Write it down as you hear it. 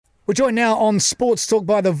We're joined now on Sports Talk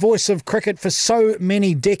by the voice of cricket for so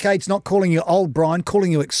many decades, not calling you old, Brian,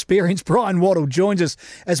 calling you experienced. Brian Waddle joins us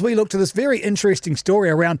as we look to this very interesting story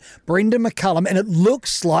around Brendon McCullum, and it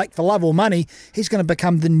looks like, for love or money, he's going to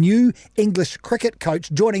become the new English cricket coach,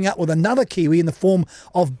 joining up with another Kiwi in the form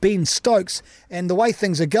of Ben Stokes. And the way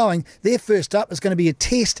things are going, their first up is going to be a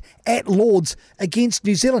test at Lords against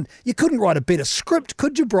New Zealand. You couldn't write a better script,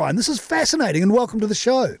 could you, Brian? This is fascinating, and welcome to the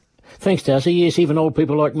show. Thanks, Darcy. Yes, even old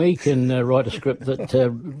people like me can write a script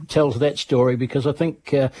that tells that story, because I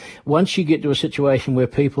think once you get to a situation where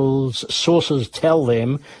people's sources tell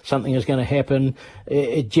them something is going to happen,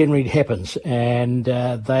 it generally happens, and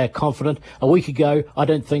they are confident. A week ago, I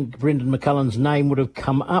don't think Brendon McCullum's name would have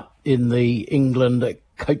come up in the England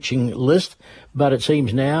coaching list, but it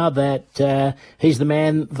seems now that he's the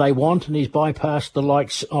man they want, and he's bypassed the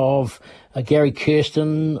likes of Gary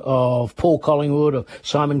Kirsten, of Paul Collingwood, of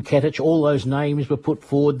Simon Katich. All those names were put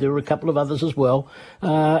forward. There were a couple of others as well.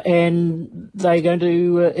 And they're going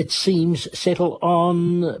to, it seems, settle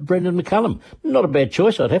on Brendon McCullum. Not a bad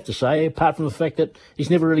choice, I'd have to say, apart from the fact that he's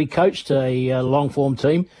never really coached a long-form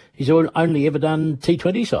team. He's only ever done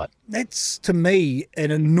T20 side. That's, to me,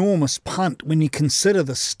 an enormous punt when you consider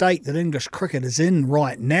the state that English cricket is in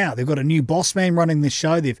right now. They've got a new boss man running this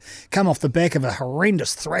show. They've come off the back of a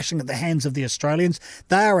horrendous thrashing at the hands of the Australians.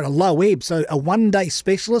 They are at a low ebb, so a one-day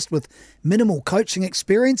specialist with minimal coaching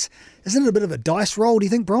experience, isn't it a bit of a dice roll, do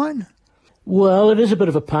you think, Brian? Well, it is a bit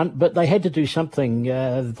of a punt, but they had to do something.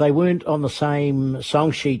 They weren't on the same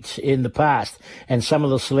song sheets in the past, and some of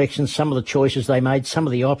the selections, some of the choices they made, some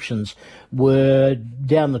of the options were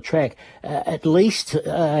down the track. At least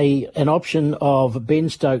an option of Ben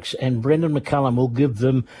Stokes and Brendon McCullum will give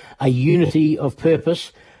them a unity of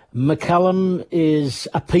purpose. McCullum is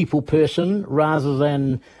a people person rather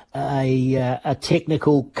than a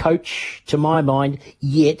technical coach, to my mind,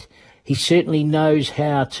 yet he certainly knows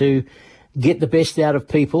how to get the best out of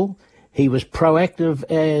people. He was proactive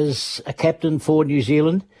as a captain for New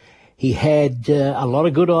Zealand. He had a lot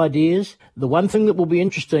of good ideas. The one thing that will be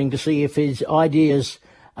interesting to see if his ideas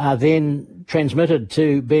are then transmitted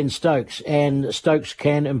to Ben Stokes and Stokes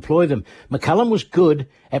can employ them. McCullum was good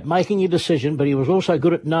at making a decision, but he was also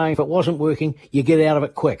good at knowing if it wasn't working, you get out of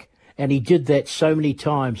it quick. And he did that so many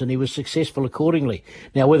times, and he was successful accordingly.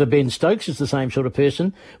 Now, whether Ben Stokes is the same sort of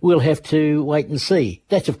person, we'll have to wait and see.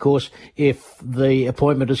 That's, of course, if the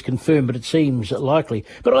appointment is confirmed, but it seems likely.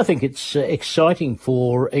 But I think it's exciting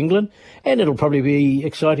for England, and it'll probably be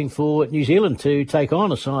exciting for New Zealand to take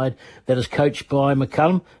on a side that is coached by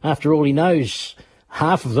McCullum. After all, he knows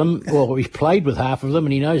half of them, well, he's played with half of them,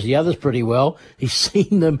 and he knows the others pretty well. He's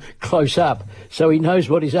seen them close up, so he knows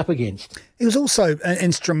what he's up against. He was also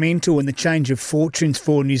instrumental in the change of fortunes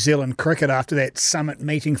for New Zealand cricket after that summit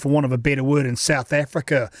meeting, for want of a better word, in South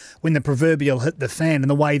Africa, when the proverbial hit the fan, and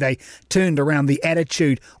the way they turned around the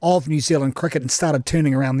attitude of New Zealand cricket and started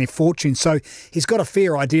turning around their fortunes. So he's got a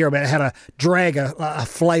fair idea about how to drag a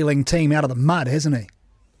flailing team out of the mud, hasn't he?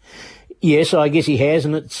 Yes, I guess he has,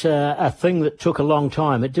 and it's a thing that took a long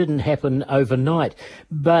time. It didn't happen overnight.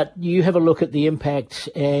 But you have a look at the impact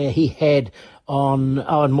he had on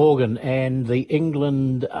Owen Morgan and the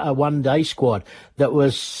England one-day squad that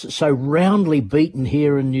was so roundly beaten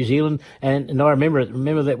here in New Zealand. And I remember it.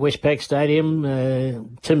 Remember that Westpac Stadium,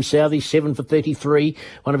 Tim Southee, 7 for 33,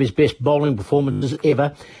 one of his best bowling performances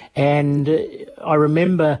ever. And I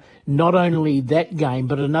remember not only that game,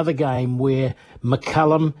 but another game where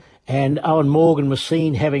McCullum and Owen Morgan were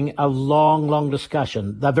seen having a long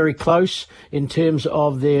discussion. They're very close in terms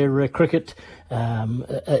of their cricket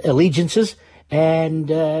allegiances. And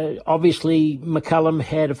obviously McCullum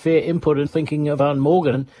had a fair input in thinking of Owen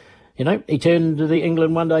Morgan. You know, he turned the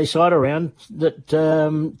England one-day side around that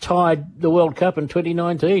tied the World Cup in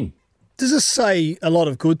 2019. Does this say a lot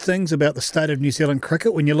of good things about the state of New Zealand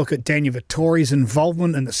cricket when you look at Daniel Vettori's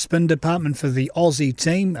involvement in the spin department for the Aussie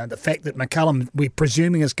team, the fact that McCullum, we're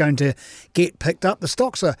presuming, is going to get picked up? The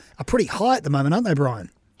stocks are pretty high at the moment, aren't they,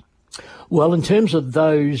 Brian? Well, in terms of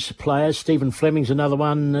those players, Stephen Fleming's another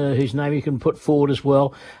one whose name you can put forward as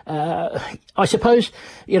well. I suppose,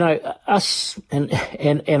 you know, us, and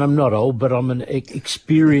I'm not old, but I'm an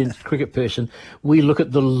experienced cricket person, we look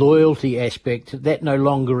at the loyalty aspect. That no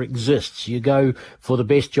longer exists. You go for the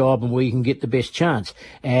best job and where you can get the best chance.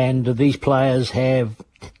 And these players have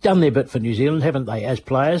done their bit for New Zealand, haven't they, as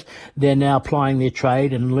players? They're now applying their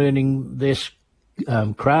trade and learning this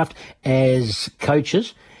craft as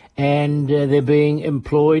coaches. And they're being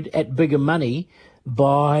employed at bigger money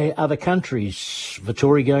by other countries.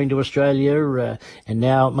 Vettori going to Australia, and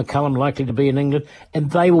now McCullum likely to be in England,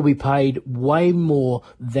 and they will be paid way more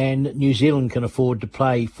than New Zealand can afford to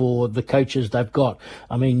pay for the coaches they've got.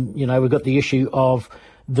 I mean, we've got the issue of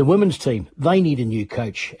the women's team. They need a new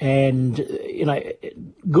coach, and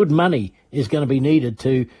good money is going to be needed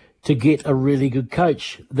to get a really good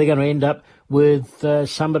coach. They're going to end up with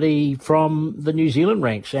somebody from the New Zealand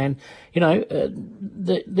ranks, and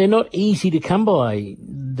they're not easy to come by,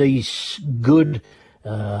 these good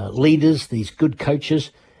leaders, these good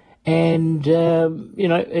coaches, and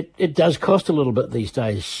it does cost a little bit these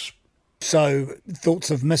days. So,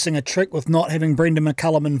 thoughts of missing a trick with not having Brendan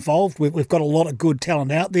McCullum involved? We've got a lot of good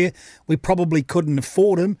talent out there. We probably couldn't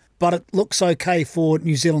afford him, but it looks okay for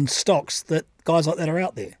New Zealand stocks that guys like that are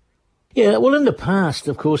out there. Yeah, well, in the past,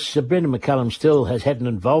 of course, Brendan McCullum still has had an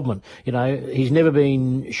involvement. He's never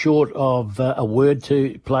been short of a word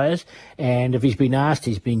to players, and if he's been asked,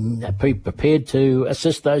 he's been prepared to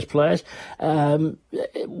assist those players.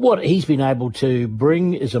 What he's been able to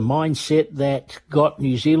bring is a mindset that got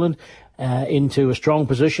New Zealand into a strong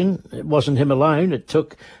position. It wasn't him alone. It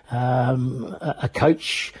took a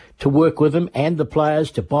coach to work with him and the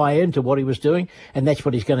players to buy into what he was doing, and that's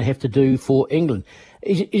what he's going to have to do for England.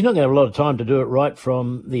 He's not going to have a lot of time to do it right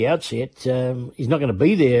from the outset. He's not going to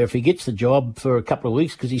be there if he gets the job for a couple of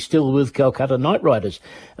weeks because he's still with Calcutta Knight Riders.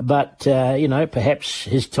 But, perhaps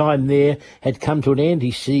his time there had come to an end. He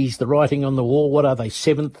sees the writing on the wall. What are they,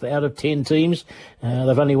 7th out of 10 teams?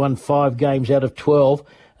 They've only won 5 games out of 12.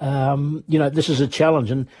 This is a challenge.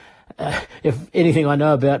 And if anything I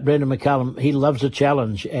know about Brendan McCullum, he loves a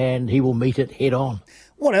challenge and he will meet it head on.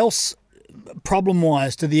 What else,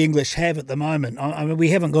 problem-wise, do the English have at the moment? I mean, we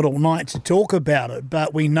haven't got all night to talk about it,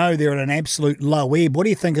 but we know they're at an absolute low ebb. What do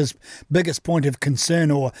you think his biggest point of concern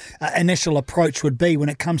or initial approach would be when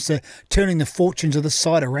it comes to turning the fortunes of the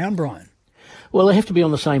side around, Brian? Well, they have to be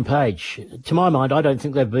on the same page. To my mind, I don't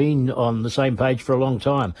think they've been on the same page for a long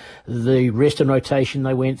time. The rest and rotation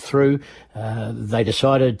they went through, they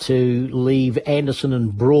decided to leave Anderson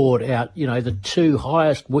and Broad out, the 2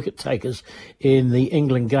 highest wicket takers in the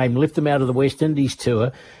England game, left them out of the West Indies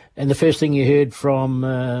tour. And the first thing you heard from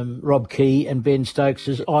Rob Key and Ben Stokes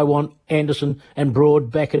is, I want Anderson and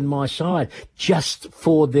Broad back in my side, just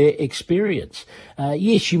for their experience.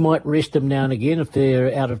 Yes, you might rest them now and again if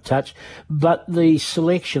they're out of touch, but the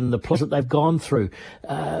selection, the players that they've gone through,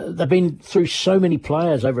 they've been through so many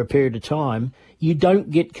players over a period of time, you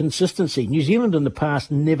don't get consistency. New Zealand in the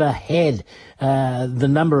past never had the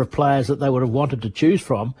number of players that they would have wanted to choose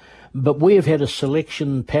from. But we have had a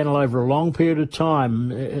selection panel over a long period of time,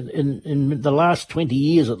 in the last 20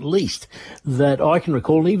 years at least, that I can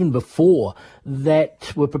recall, even before,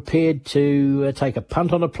 that were prepared to take a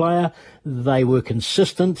punt on a player. They were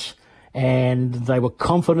consistent and they were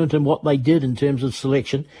confident in what they did in terms of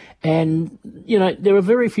selection. And, there are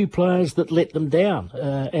very few players that let them down.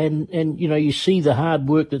 And you see the hard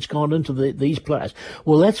work that's gone into these players.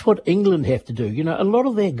 Well, that's what England have to do. A lot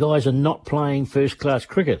of their guys are not playing first-class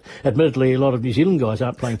cricket. Admittedly, a lot of New Zealand guys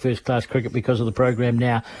aren't playing first-class cricket because of the program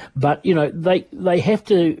now. But, they have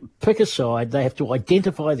to pick a side. They have to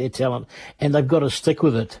identify their talent, and they've got to stick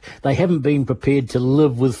with it. They haven't been prepared to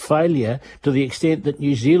live with failure to the extent that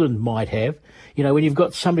New Zealand might have. When you've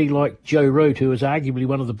got somebody like Joe Root, who is arguably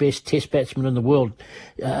one of the best test batsmen in the world,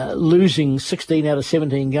 losing 16 out of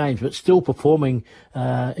 17 games, but still performing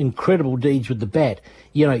incredible deeds with the bat,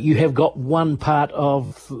 you have got one part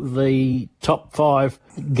of the top 5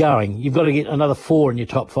 going. You've got to get another 4 in your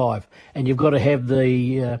top 5. And you've got to have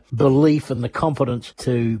the belief and the confidence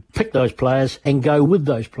to pick those players and go with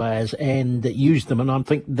those players and use them. And I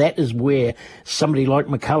think that is where somebody like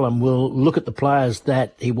McCullum will look at the players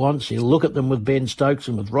that he wants. He'll look at them with Ben Stokes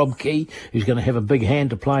and with Rob Key, who's going to have a big hand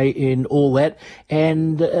to play in all that.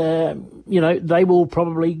 And, they will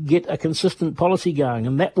probably get a consistent policy going,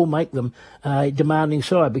 and that will make them a demanding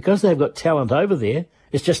side. Because they've got talent over there,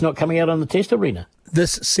 it's just not coming out on the test arena.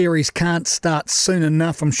 This series can't start soon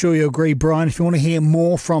enough. I'm sure you agree, Brian. If you want to hear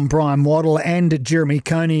more from Brian Waddle and Jeremy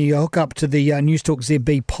Coney, hook up to the Newstalk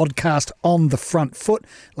ZB podcast On the Front Foot.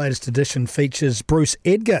 Latest edition features Bruce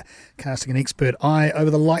Edgar, casting an expert eye over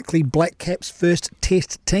the likely Black Caps first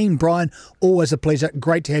test team. Brian, always a pleasure.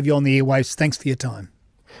 Great to have you on the airwaves. Thanks for your time.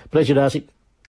 Pleasure, Darcy.